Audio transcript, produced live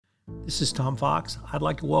This is Tom Fox. I'd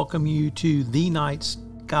like to welcome you to The Night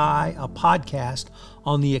Sky, a podcast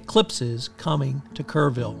on the eclipses coming to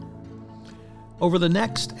Kerrville. Over the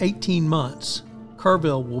next 18 months,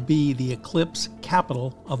 Kerrville will be the eclipse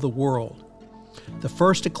capital of the world. The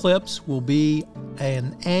first eclipse will be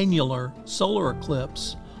an annular solar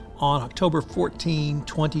eclipse on October 14,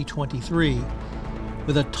 2023,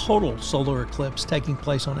 with a total solar eclipse taking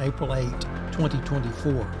place on April 8,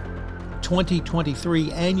 2024.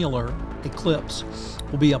 2023 annular eclipse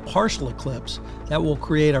will be a partial eclipse that will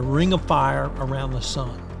create a ring of fire around the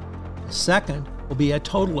sun. The second will be a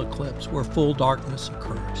total eclipse where full darkness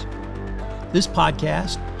occurs. This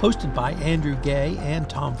podcast, hosted by Andrew Gay and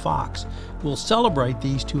Tom Fox, will celebrate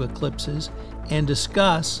these two eclipses and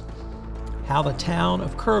discuss how the town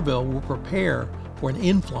of Kerrville will prepare for an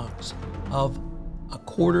influx of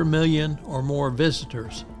 250,000 or more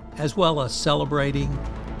visitors, as well as celebrating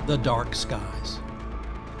the dark skies.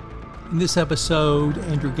 In this episode,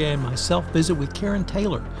 Andrew Gay and myself visit with Karen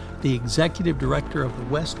Taylor, the Executive Director of the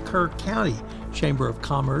West Kerr County Chamber of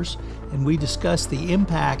Commerce, and we discuss the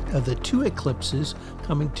impact of the two eclipses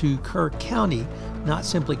coming to Kerr County, not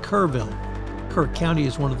simply Kerrville. Kerr County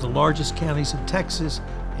is one of the largest counties in Texas,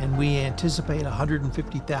 and we anticipate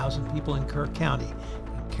 150,000 people in Kerr County.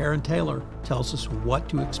 And Karen Taylor tells us what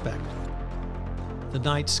to expect. The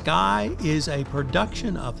Night Sky is a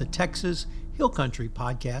production of the Texas Hill Country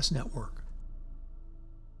Podcast Network.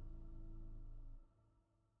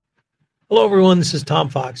 Hello, everyone. This is Tom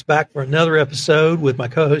Fox, back for another episode with my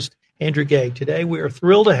co-host, Andrew Gay. Today, we are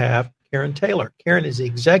thrilled to have Karen Taylor. Karen is the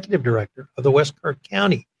Executive Director of the West Kerr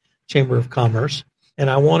County Chamber of Commerce, and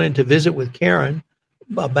I wanted to visit with Karen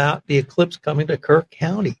about the eclipse coming to Kerr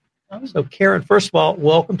County. So, Karen, first of all,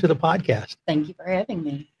 welcome to the podcast. Thank you for having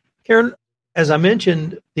me. Karen, as I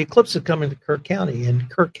mentioned, the eclipse is coming to Kerr County, and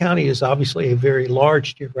Kerr County is obviously a very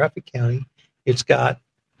large geographic county. It's got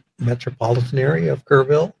metropolitan area of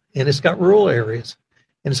Kerrville, and it's got rural areas,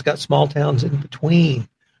 and it's got small towns in between.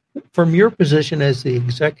 From your position as the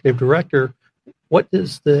executive director, what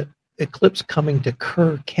does the eclipse coming to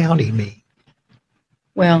Kerr County mean?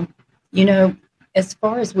 Well, as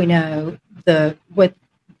far as we know, what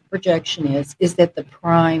projection is that the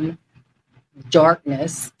prime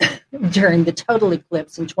darkness during the total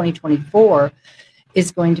eclipse in 2024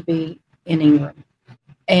 is going to be in Ingram.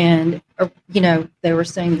 And, they were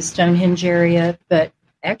saying the Stonehenge area, but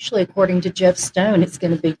actually, according to Jeff Stone, it's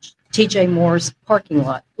going to be TJ Moore's parking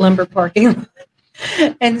lot, lumber parking lot.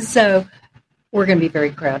 And so we're going to be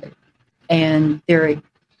very crowded. And they're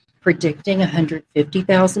predicting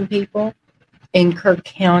 150,000 people. In Kerr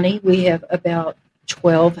County, we have about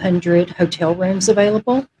 1,200 hotel rooms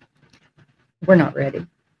available. We're not ready.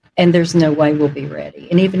 And there's no way we'll be ready.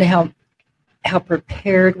 And even how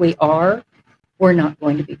prepared we are, we're not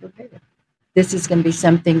going to be prepared. This is going to be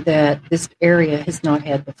something that this area has not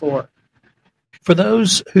had before. For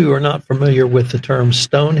those who are not familiar with the term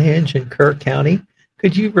Stonehenge in Kerr County,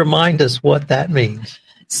 could you remind us what that means?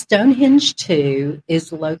 Stonehenge 2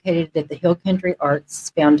 is located at the Hill Country Arts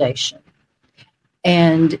Foundation.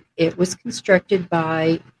 And it was constructed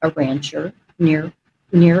by a rancher near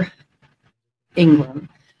Ingram.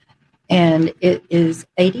 And it is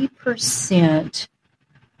 80%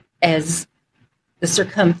 as the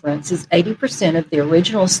circumference is 80% of the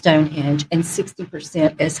original Stonehenge and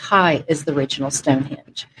 60% as high as the original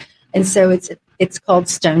Stonehenge. And so it's called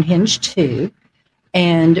Stonehenge 2.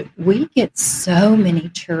 And we get so many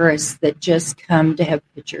tourists that just come to have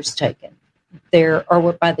pictures taken. There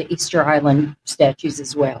are by the Easter Island statues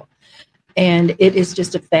as well. And it is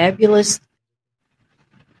just a fabulous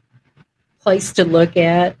place to look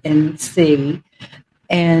at and see.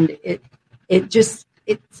 And it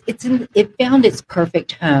found its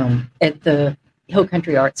perfect home at the Hill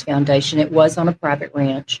Country Arts Foundation. It was on a private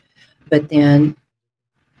ranch, but then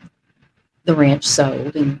the ranch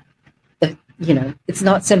sold, and it's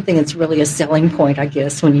not something that's really a selling point, I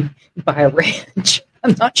guess, when you buy a ranch.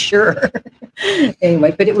 I'm not sure.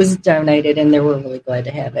 Anyway, but it was donated, and they were really glad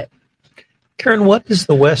to have it. Karen, what is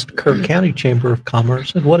the West Kerr County Chamber of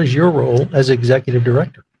Commerce, and what is your role as executive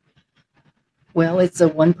director? Well, it's a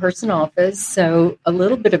one-person office, so a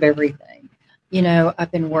little bit of everything.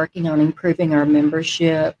 I've been working on improving our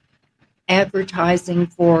membership, advertising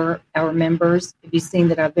for our members. Have you seen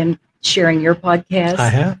that I've been sharing your podcast? I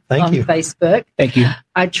have. Thank you. On Facebook. Thank you.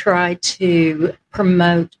 I try to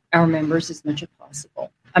promote our members as much as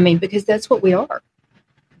possible. Because that's what we are.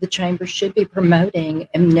 The chamber should be promoting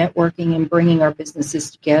and networking and bringing our businesses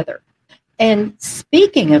together. And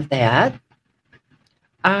speaking of that,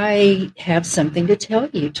 I have something to tell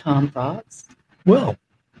you, Tom Fox. Well,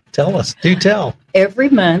 Tell us. Do tell. Every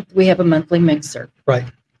month, we have a monthly mixer. Right.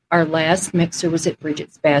 Our last mixer was at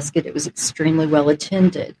Bridget's Basket. It was extremely well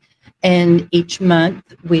attended. And each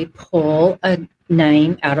month, we pull a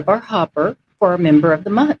name out of our hopper for a member of the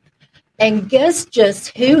month. And guess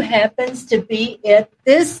just who happens to be at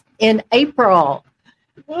this in April?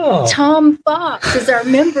 Oh. Tom Fox is our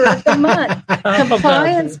member of the month.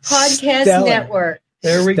 Compliance Podcast Stellar. Network.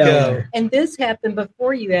 There we go. And this happened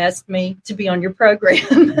before you asked me to be on your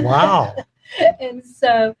program. Wow. And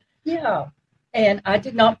so, yeah. And I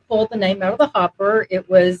did not pull the name out of the hopper.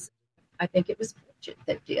 I think it was Bridget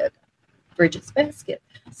that did. Bridget's Basket.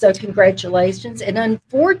 So congratulations. And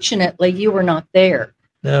unfortunately, you were not there.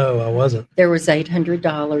 No, I wasn't. There was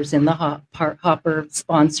 $800 in the hopper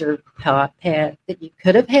sponsor pad that you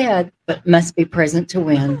could have had, but must be present to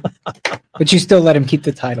win. But you still let him keep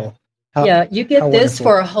the title. You get this wonderful.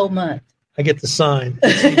 for a whole month. I get the sign.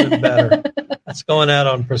 It's even better. It's going out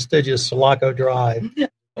on prestigious Sulaco Drive.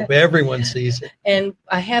 Hope everyone sees it. And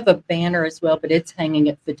I have a banner as well, but it's hanging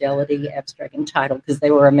at Fidelity Abstract and Title because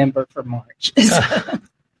they were a member for March.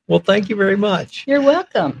 Well, thank you very much. You're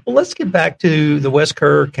welcome. Well, let's get back to the West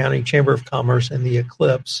Kerr County Chamber of Commerce and the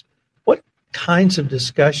Eclipse. What kinds of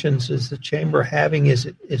discussions is the chamber having? Is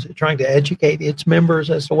it trying to educate its members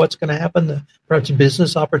as to what's going to happen, perhaps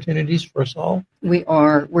business opportunities for us all?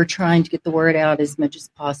 We're trying to get the word out as much as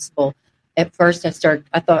possible. At first, I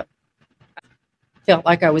felt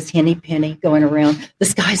like I was Henny Penny going around. The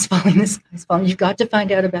sky's falling. The sky's falling. You've got to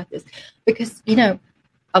find out about this because,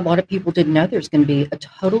 a lot of people didn't know there's going to be a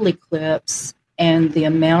total eclipse and the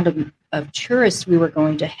amount of tourists we were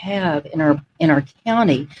going to have in our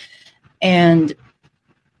county. And,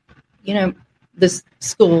 the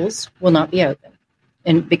schools will not be open.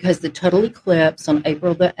 And because the total eclipse on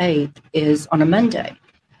April the 8th is on a Monday.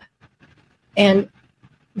 And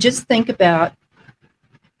just think about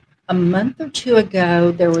a month or two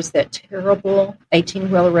ago, there was that terrible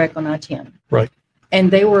 18-wheeler wreck on I-10. Right.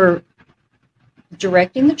 And they were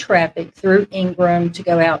directing the traffic through Ingram to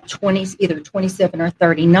go out either 27 or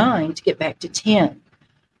 39 to get back to 10.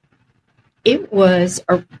 It was,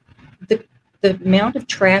 the amount of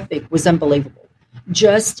traffic was unbelievable,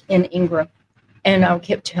 just in Ingram. And I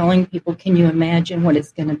kept telling people, can you imagine what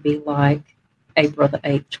it's going to be like April the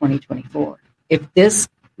 8th, 2024? If this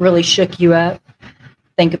really shook you up,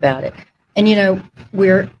 think about it. And,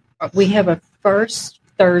 we have a first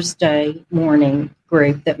Thursday morning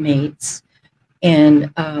group that meets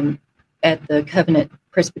at the Covenant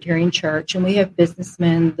Presbyterian Church, and we have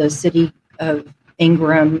businessmen, the city of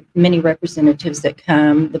Ingram, many representatives that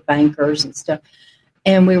come, the bankers and stuff.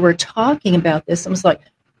 And we were talking about this. I was like,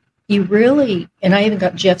 and I even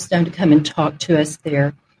got Jeff Stone to come and talk to us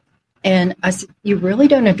there. And I said, you really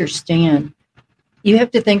don't understand. You have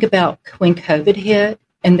to think about when COVID hit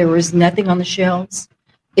and there was nothing on the shelves,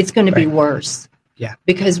 it's going to be worse. Yeah.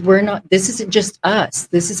 Because this isn't just us.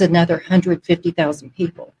 This is another 150,000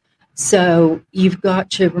 people. So you've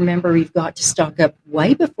got to remember, you've got to stock up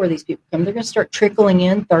way before these people come. They're going to start trickling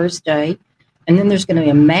in Thursday. And then there's going to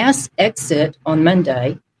be a mass exit on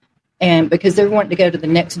Monday. And because they're wanting to go to the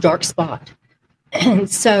next dark spot. And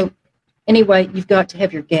so anyway, you've got to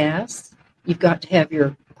have your gas. You've got to have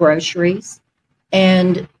your groceries.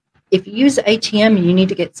 And if you use ATM and you need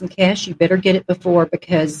to get some cash, you better get it before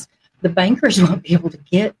because the bankers won't be able to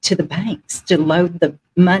get to the banks to load the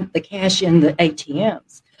cash in the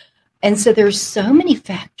ATMs. And so there's so many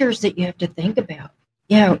factors that you have to think about.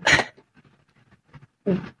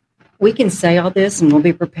 We can say all this and we'll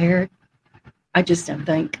be prepared. I just don't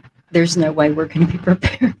think there's no way we're going to be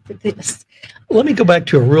prepared for this. Let me go back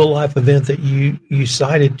to a real life event that you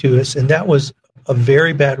cited to us, and that was a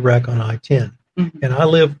very bad wreck on I-10. Mm-hmm. And I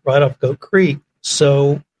live right off Goat Creek.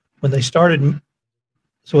 So when they started...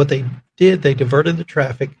 So what they did, they diverted the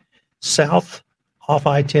traffic south off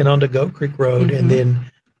I-10 onto Goat Creek Road, mm-hmm. and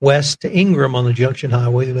then west to Ingram on the Junction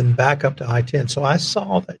Highway, and then back up to I-10. So I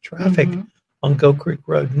saw that traffic mm-hmm. on Goat Creek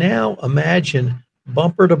Road. Now imagine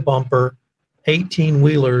bumper to bumper,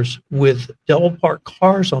 18-wheelers with double-parked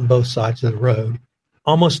cars on both sides of the road,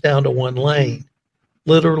 almost down to one lane,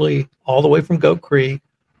 literally all the way from Goat Creek,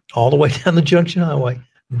 all the way down the Junction Highway,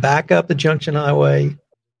 back up the Junction Highway,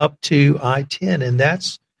 up to I-10, and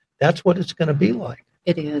that's what it's going to be like.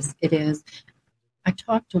 It is. I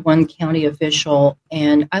talked to one county official,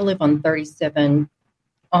 and I live on 37,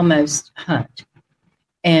 almost Hunt.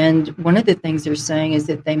 And one of the things they're saying is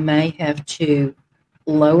that they may have to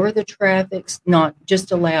lower the traffic, not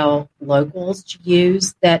just allow locals to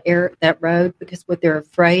use that road, because what they're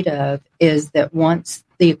afraid of is that once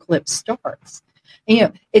the eclipse starts,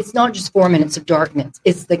 And, it's not just 4 minutes of darkness.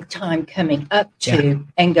 It's the time coming up to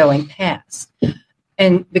and going past.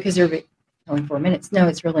 And because they're only 4 minutes, no,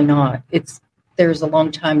 it's really not. There's a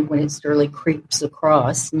long time when it slowly creeps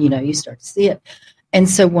across, and you start to see it. And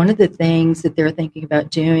so one of the things that they're thinking about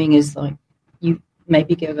doing is like, you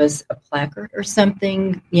maybe give us a placard or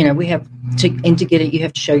something. We have to get it, you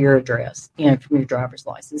have to show your address, from your driver's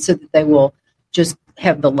license, so that they will just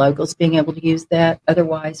have the locals being able to use that.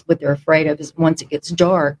 Otherwise, what they're afraid of is once it gets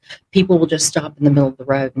dark, people will just stop in the middle of the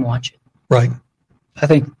road and watch it. Right. I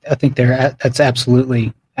think that's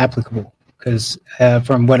absolutely applicable, because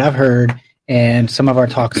from what I've heard and some of our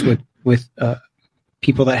talks with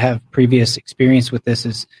people that have previous experience with this,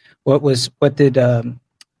 is what did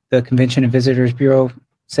the Convention and Visitors Bureau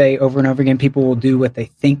say over and over again? People will do what they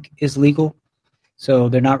think is legal. So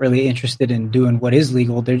they're not really interested in doing what is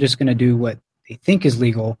legal. They're just going to do what they think is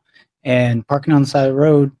legal, and parking on the side of the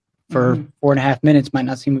road for 4.5 minutes might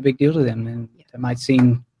not seem a big deal to them. And it might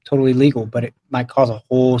seem totally legal, but it might cause a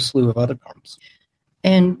whole slew of other problems.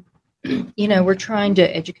 And, we're trying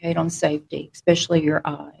to educate on safety, especially your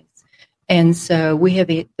eyes. And so we have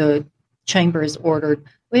the chamber has ordered,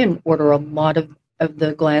 we didn't order a lot of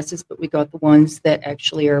the glasses, but we got the ones that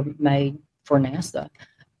actually are made for NASA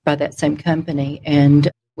by that same company. And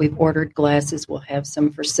we've ordered glasses. We'll have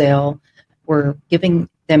some for sale. We're giving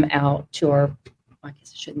them out to I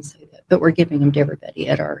guess I shouldn't say that, but we're giving them to everybody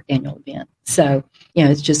at our annual event. So,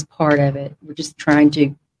 it's just part of it. We're just trying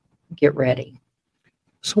to get ready.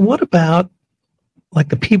 So what about like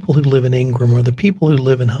the people who live in Ingram or the people who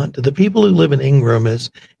live in Hunt? The people who live in Ingram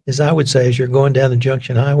is I would say, as you're going down the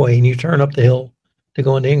Junction Highway and you turn up the hill to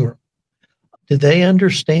go into Ingram, do they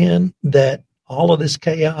understand that all of this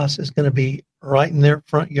chaos is going to be right in their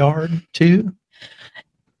front yard too?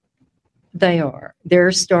 They are.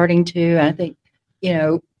 They're starting to. I think,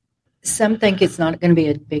 some think it's not going to be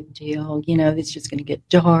a big deal. It's just going to get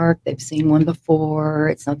dark. They've seen one before.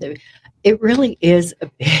 It's not that. It really is a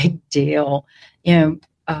big deal. We're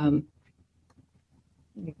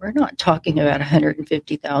not talking about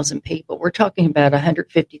 150,000 people. We're talking about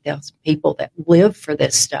 150,000 people that live for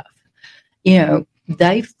this stuff.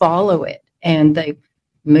 They follow it, and they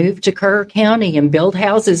move to Kerr County and build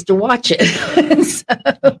houses to watch it.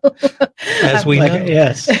 As we know.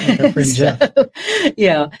 Yes. Our friend Jeff.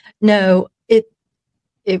 Yeah. No, it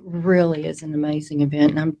really is an amazing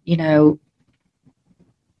event. And I'm,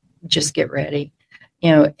 just get ready.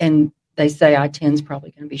 And they say I-10 is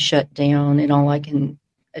probably going to be shut down, and all I can,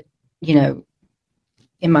 in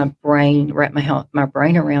my brain, wrap my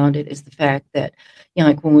brain around it is the fact that,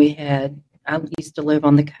 like when I used to live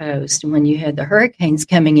on the coast, and when you had the hurricanes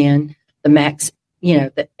coming in,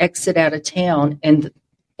 the exit out of town and the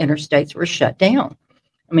interstates were shut down.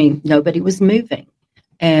 I mean, nobody was moving.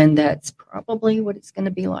 And that's probably what it's going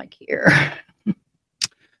to be like here.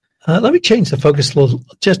 Let me change the focus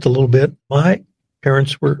just a little bit. My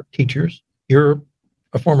parents were teachers. You're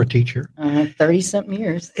a former teacher. 30-something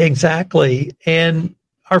years. Exactly. And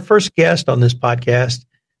our first guest on this podcast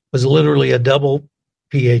was literally a double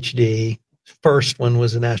PhD. First one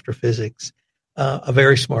was in astrophysics, a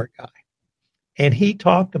very smart guy. And he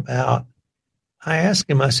talked about, I asked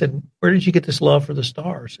him, I said, where did you get this love for the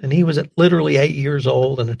stars? And he was literally 8 years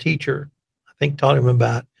old, and a teacher, I think, taught him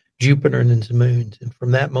about Jupiter and its moons. And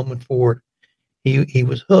from that moment forward, he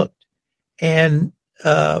was hooked. And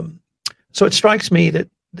so it strikes me that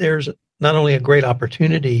there's not only a great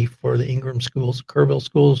opportunity for the Ingram schools, Kerrville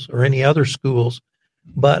schools, or any other schools,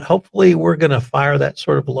 but hopefully we're going to fire that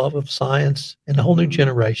sort of love of science in a whole new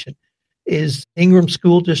generation. Is Ingram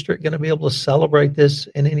School District going to be able to celebrate this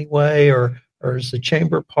in any way, or is the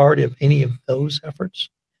chamber part of any of those efforts?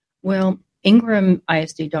 Well, Ingram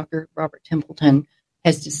ISD, Dr. Robert Templeton,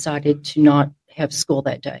 has decided to not have school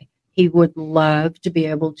that day. He would love to be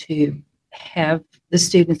able to have the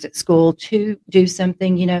students at school to do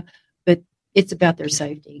something, but it's about their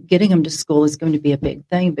safety. Getting them to school is going to be a big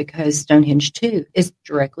thing, because Stonehenge 2 is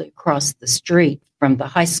directly across the street from the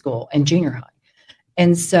high school and junior high.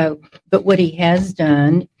 And so, but what he has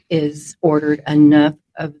done is ordered enough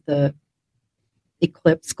of the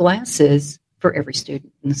Eclipse glasses for every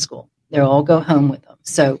student in the school. They'll all go home with them.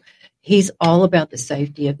 So he's all about the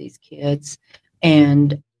safety of these kids.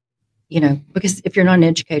 And, because if you're not an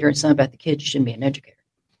educator, it's not about the kids, you shouldn't be an educator.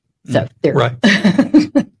 So there. Right.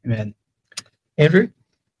 Amen. Andrew?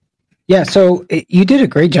 Yeah, so you did a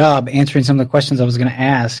great job answering some of the questions I was going to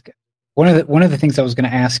ask. One of the things I was going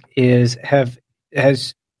to ask is,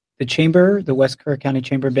 has the chamber, the West Kerr County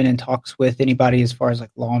Chamber, been in talks with anybody as far as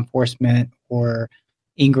like law enforcement or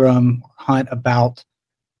Ingram or Hunt about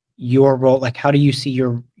your role? Like, how do you see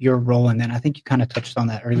your role in that? I think you kind of touched on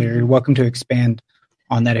that earlier. You're welcome to expand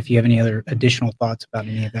on that if you have any other additional thoughts about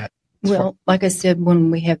any of that. Well, like I said, when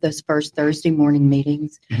we have those first Thursday morning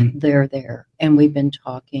meetings, they're there. And we've been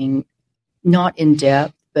talking, not in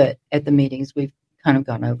depth, but at the meetings, we've kind of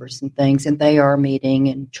gone over some things. And they are meeting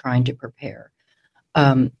and trying to prepare.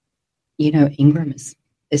 Ingram is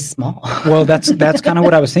small. Well, that's kind of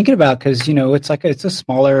what I was thinking about, because, it's a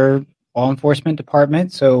smaller law enforcement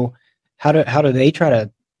department. So how do they try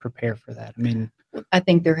to prepare for that? I mean, I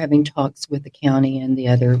think they're having talks with the county and the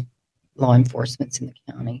other law enforcements in the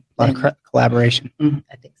county. A lot of collaboration.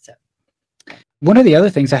 I think so. One of the other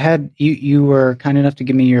things I had, you were kind enough to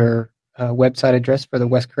give me your website address for the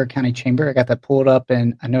West Kerr County Chamber. I got that pulled up,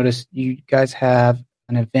 and I noticed you guys have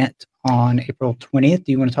an event on April 20th.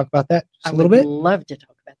 Do you want to talk about that just a little bit? I would love to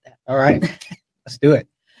talk about that. All right. Let's do it.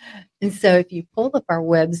 And so if you pull up our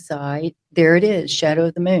website, there it is, Shadow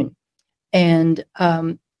of the Moon. And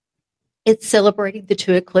it's celebrating the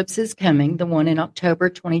two eclipses coming. The one in October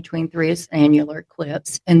 2023 is annular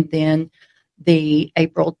eclipse. And then the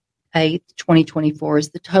April 8th, 2024 is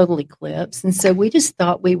the total eclipse. And so we just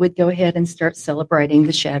thought we would go ahead and start celebrating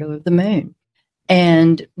the shadow of the moon.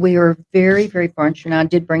 And we are very, very fortunate. I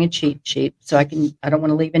did bring a cheat sheet, so I don't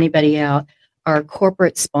want to leave anybody out. Our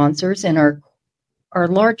corporate sponsors and our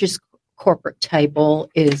largest corporate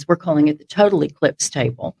table we're calling it the Total Eclipse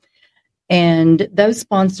Table. And those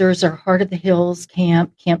sponsors are Heart of the Hills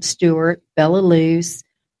Camp, Camp Stewart, Bella Luce,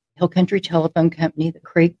 Hill Country Telephone Company, the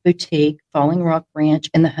Creek Boutique, Falling Rock Ranch,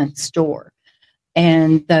 and the Hunt Store.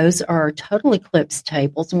 And those are Total Eclipse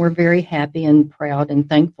tables, and we're very happy and proud and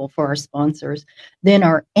thankful for our sponsors. Then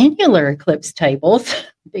our annular eclipse tables,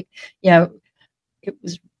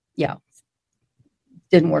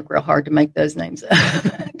 didn't work real hard to make those names up,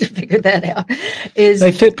 to figure that out.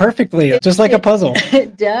 They fit perfectly, just like a puzzle.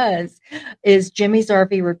 It does. Is Jimmy's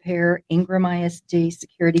RV Repair, Ingram ISD,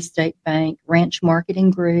 Security State Bank, Ranch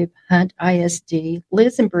Marketing Group, Hunt ISD,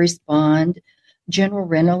 Liz and Bruce Bond, General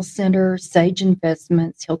Rental Center, Sage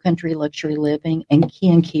Investments, Hill Country Luxury Living, and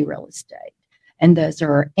Key Real Estate. And those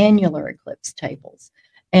are our annular eclipse tables.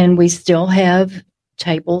 And we still have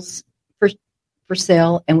tables for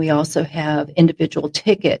sale, and we also have individual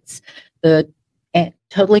tickets. The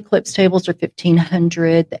total eclipse tables are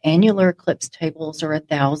 $1,500. The annular eclipse tables are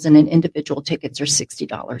 $1,000, and individual tickets are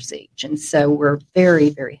 $60 each. And so we're very,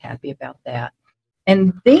 very happy about that.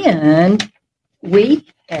 And then we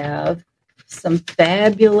have some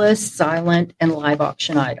fabulous silent and live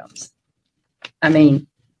auction items. I mean,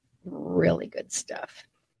 really good stuff.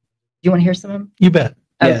 Do you want to hear some of them? You bet.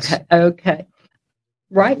 Yes. Okay.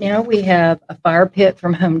 Right now we have a fire pit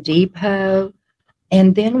from Home Depot,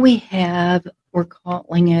 and then we're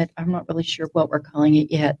calling it, I'm not really sure what we're calling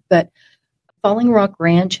it yet, but Falling Rock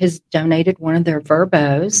Ranch has donated one of their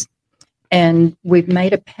Verbos, and we've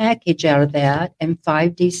made a package out of that, and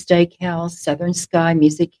 5D Steakhouse, Southern Sky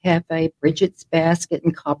Music Cafe, Bridget's Basket,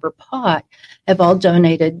 and Copper Pot have all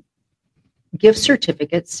donated gift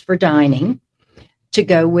certificates for dining to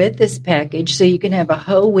go with this package, so you can have a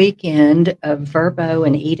whole weekend of Verbo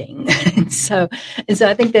and eating. and so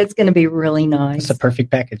I think that's going to be really nice. It's a perfect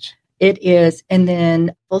package. It is. And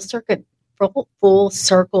then Full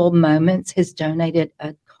Circle Moments has donated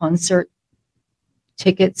a concert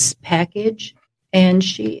tickets package, and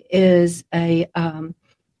she is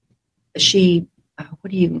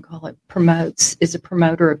what do you even call it? Is a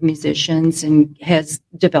promoter of musicians and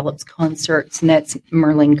develops concerts, and that's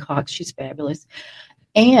Merlene Cox. She's fabulous.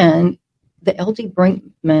 And the L.D.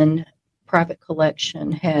 Brinkman Private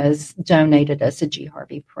Collection has donated us a G.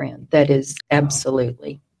 Harvey print that is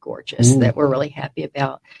absolutely gorgeous, that we're really happy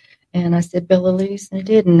about. And I said, Bella Luce, and I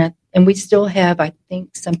did. And we still have, I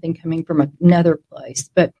think, something coming from another place.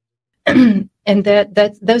 But and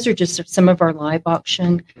those are just some of our live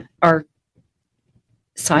auction. Our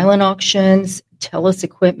silent auctions, Telus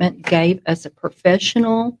Equipment gave us a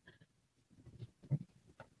professional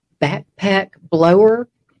backpack blower,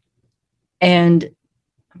 and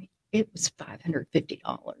it was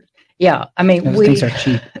 $550. Yeah, Those things are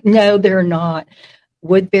cheap. No, they're not.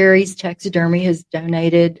 Woodbury's Taxidermy has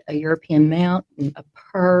donated a European mount, a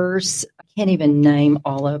purse. I can't even name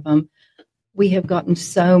all of them. We have gotten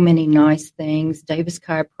so many nice things. Davis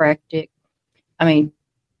Chiropractic.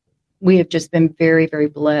 We have just been very, very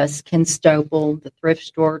blessed. Ken Stopel, the thrift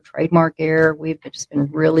store, Trademark Air. We've just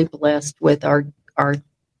been really blessed with our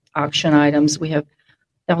auction items. We have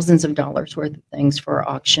thousands of dollars worth of things for our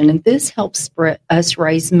auction, and this helps us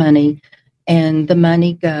raise money, and the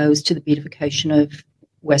money goes to the beautification of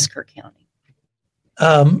West Kerr County.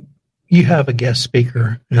 you have a guest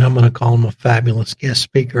speaker, and I'm going to call him a fabulous guest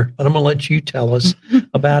speaker, but I'm going to let you tell us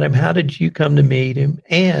about him. How did you come to meet him?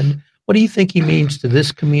 And what do you think he means to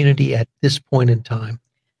this community at this point in time?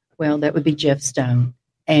 Well, that would be Jeff Stone,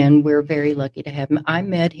 and we're very lucky to have him. I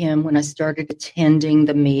met him when I started attending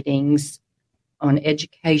the meetings on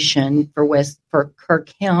education for Kerr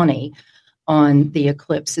County on the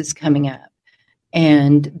eclipses coming up.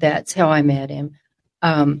 And that's how I met him.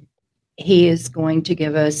 He is going to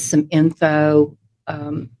give us some info,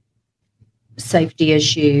 safety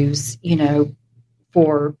issues,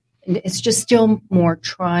 it's just still more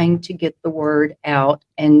trying to get the word out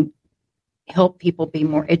and help people be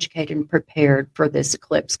more educated and prepared for this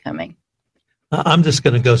eclipse coming. I'm just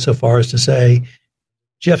going to go so far as to say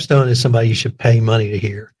Jeff Stone is somebody you should pay money to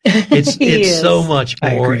hear. It's so much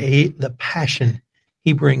more. The passion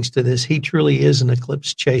he brings to this. He truly is an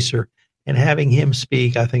eclipse chaser. And having him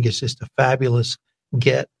speak, I think, is just a fabulous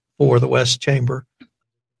get for the West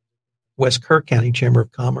Kerr County Chamber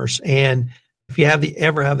of Commerce. And if you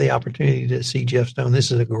ever have the opportunity to see Jeff Stone,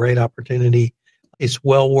 this is a great opportunity. It's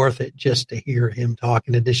well worth it just to hear him talk,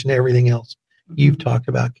 in addition to everything else you've talked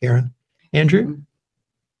about, Karen. Andrew?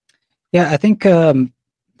 Yeah, I think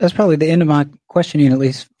that's probably the end of my questioning, at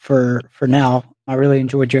least for now. I really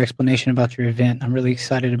enjoyed your explanation about your event. I'm really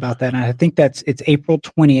excited about that. And I think it's April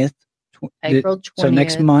 20th. April 20th. So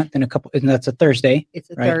next month and that's a Thursday.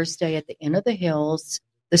 It's a Thursday at the Inn of the Hills.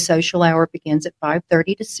 The social hour begins at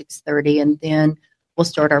 5:30 to 6:30, and then we'll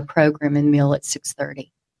start our program and meal at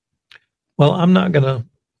 6:30. Well, I'm not going to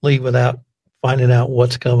leave without finding out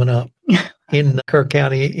what's coming up in Kerr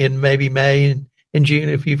County in maybe May and June,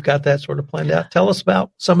 if you've got that sort of planned out. Tell us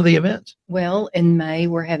about some of the events. Well, in May,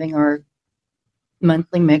 we're having our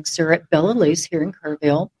monthly mixer at Bella Luce here in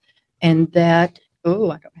Kerrville, and that I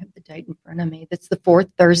don't have the date in front of me. That's the fourth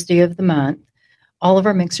Thursday of the month. All of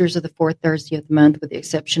our mixers are the fourth Thursday of the month, with the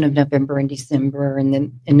exception of November and December. And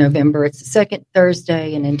then in November, it's the second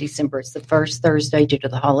Thursday, and in December, it's the first Thursday due to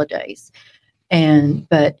the holidays.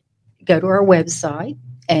 But go to our website,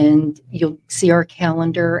 and you'll see our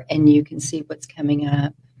calendar, and you can see what's coming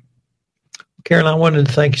up. Karen, I wanted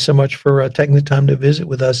to thank you so much for taking the time to visit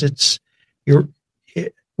with us.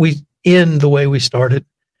 We end the way we started.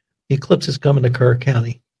 The eclipse is coming to Kerr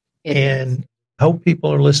County, and I hope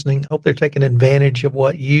people are listening. Hope they're taking advantage of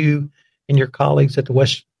what you and your colleagues at the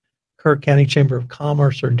West Kerr County Chamber of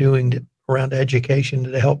Commerce are doing around education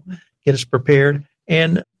to help get us prepared.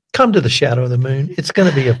 And come to the Shadow of the Moon. It's going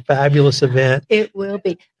to be a fabulous event. It will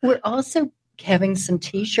be. We're also having some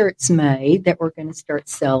T-shirts made that we're going to start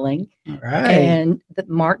selling. All right. And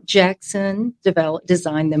Mark Jackson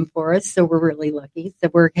designed them for us, so we're really lucky. So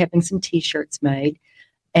we're having some T-shirts made.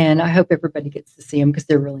 And I hope everybody gets to see them because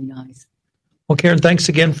they're really nice. Well, Karen, thanks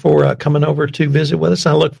again for coming over to visit with us.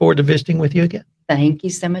 I look forward to visiting with you again. Thank you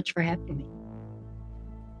so much for having me.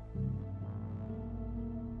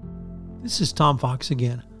 This is Tom Fox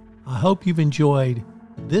again. I hope you've enjoyed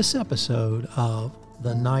this episode of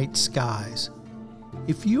The Night Skies.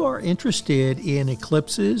 If you are interested in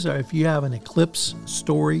eclipses, or if you have an eclipse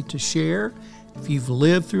story to share, if you've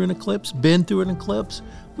lived through an eclipse, been through an eclipse,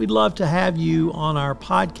 we'd love to have you on our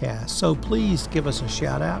podcast. So please give us a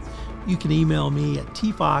shout out. You can email me at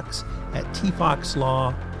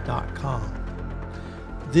tfox@tfoxlaw.com.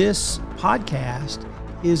 This podcast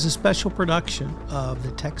is a special production of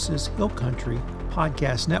the Texas Hill Country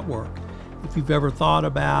Podcast Network. If you've ever thought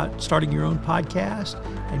about starting your own podcast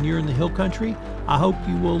and you're in the Hill Country, I hope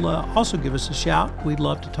you will also give us a shout. We'd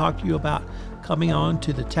love to talk to you about coming on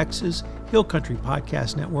to the Texas Hill Country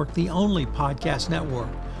Podcast Network, the only podcast network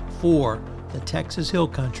for the Texas Hill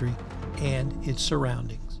Country and its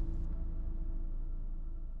surroundings.